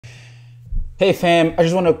Hey fam, I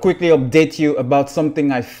just want to quickly update you about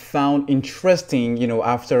something I found interesting,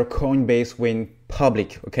 after Coinbase went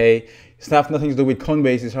public, okay? It's have nothing to do with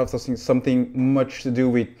Coinbase, it has something much to do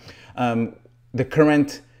with the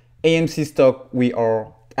current AMC stock we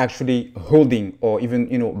are actually holding or even,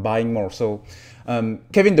 buying more. So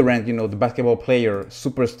Kevin Durant, the basketball player,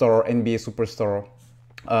 superstar, NBA superstar,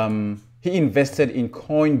 he invested in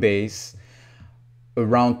Coinbase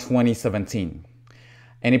around 2017.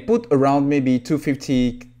 And he put around maybe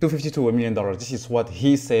 250 to $1 million. This is what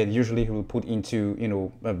he said. Usually he will put into,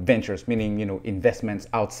 ventures, meaning, investments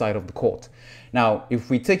outside of the court. Now,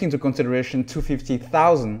 if we take into consideration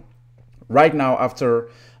 250,000 right now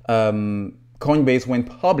after Coinbase went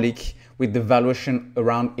public with the valuation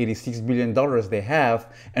around $86 billion they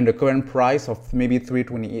have and the current price of maybe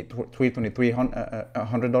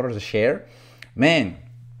 $3,300 a share, man,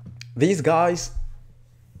 these guys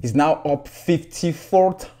is now up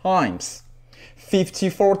 54 times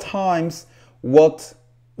what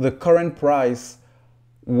the current price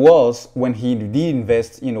was when he did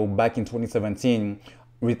invest, back in 2017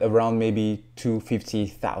 with around maybe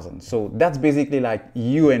 250,000. So that's basically like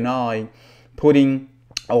you and I putting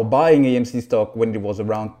or buying AMC stock when it was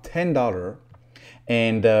around $10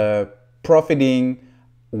 and profiting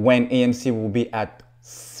when AMC will be at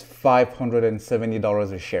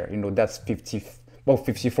 $570 a share. That's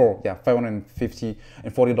 54, yeah, $550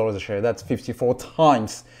 and $40 a share. That's 54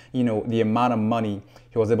 times, the amount of money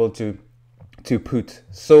he was able to put.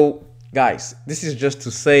 So guys, this is just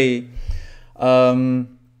to say,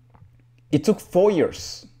 it took 4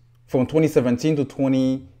 years from 2017 to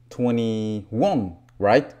 2021,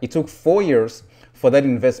 right? It took 4 years for that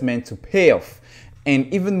investment to pay off. And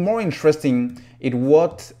even more interesting,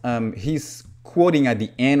 what he's quoting at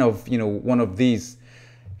the end of, one of these.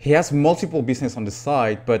 He has multiple business on the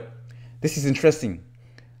side, but this is interesting.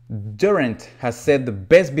 Durant has said the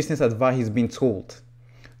best business advice he's been told: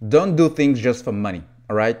 don't do things just for money,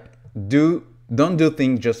 all right? Don't do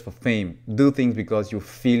things just for fame. Do things because you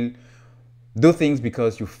feel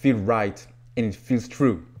right and it feels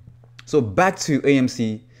true. So back to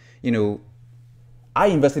AMC, I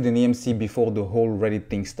invested in AMC before the whole Reddit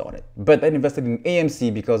thing started, but I invested in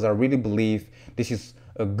AMC because I really believe this is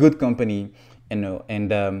a good company. And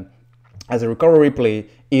as a recovery play,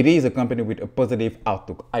 it is a company with a positive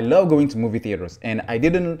outlook. I love going to movie theaters, and I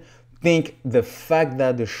didn't think the fact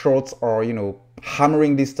that the shorts are,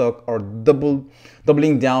 hammering this stock or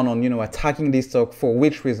doubling down on, attacking this stock. For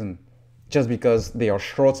which reason? Just because they are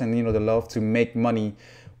shorts and, they love to make money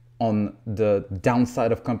on the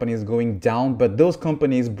downside of companies going down. But those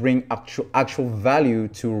companies bring actual value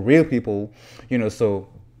to real people, So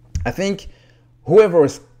I think whoever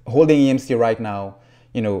is holding AMC right now,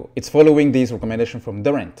 it's following this recommendation from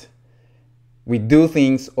Durant. We do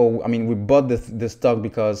things, we bought the stock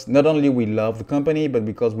because not only we love the company, but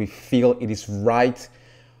because we feel it is right,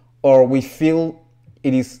 or we feel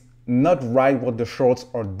it is not right what the shorts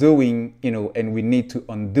are doing, and we need to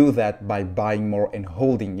undo that by buying more and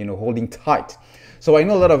holding tight. So I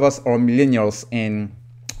know a lot of us are millennials, and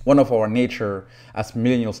one of our nature as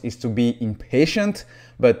millennials is to be impatient,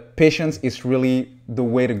 but patience is really the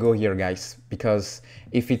way to go here, guys. Because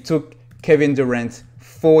if it took Kevin Durant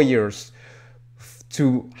 4 years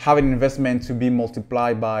to have an investment to be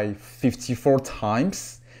multiplied by 54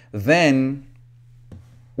 times, then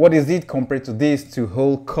what is it compared to this to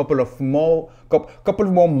hold couple of more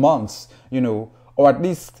months, or at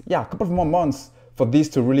least, yeah, a couple of more months for this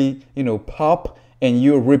to really, pop, and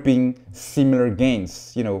you're reaping similar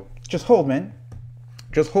gains. Just hold, man.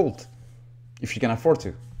 Just hold if you can afford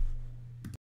to.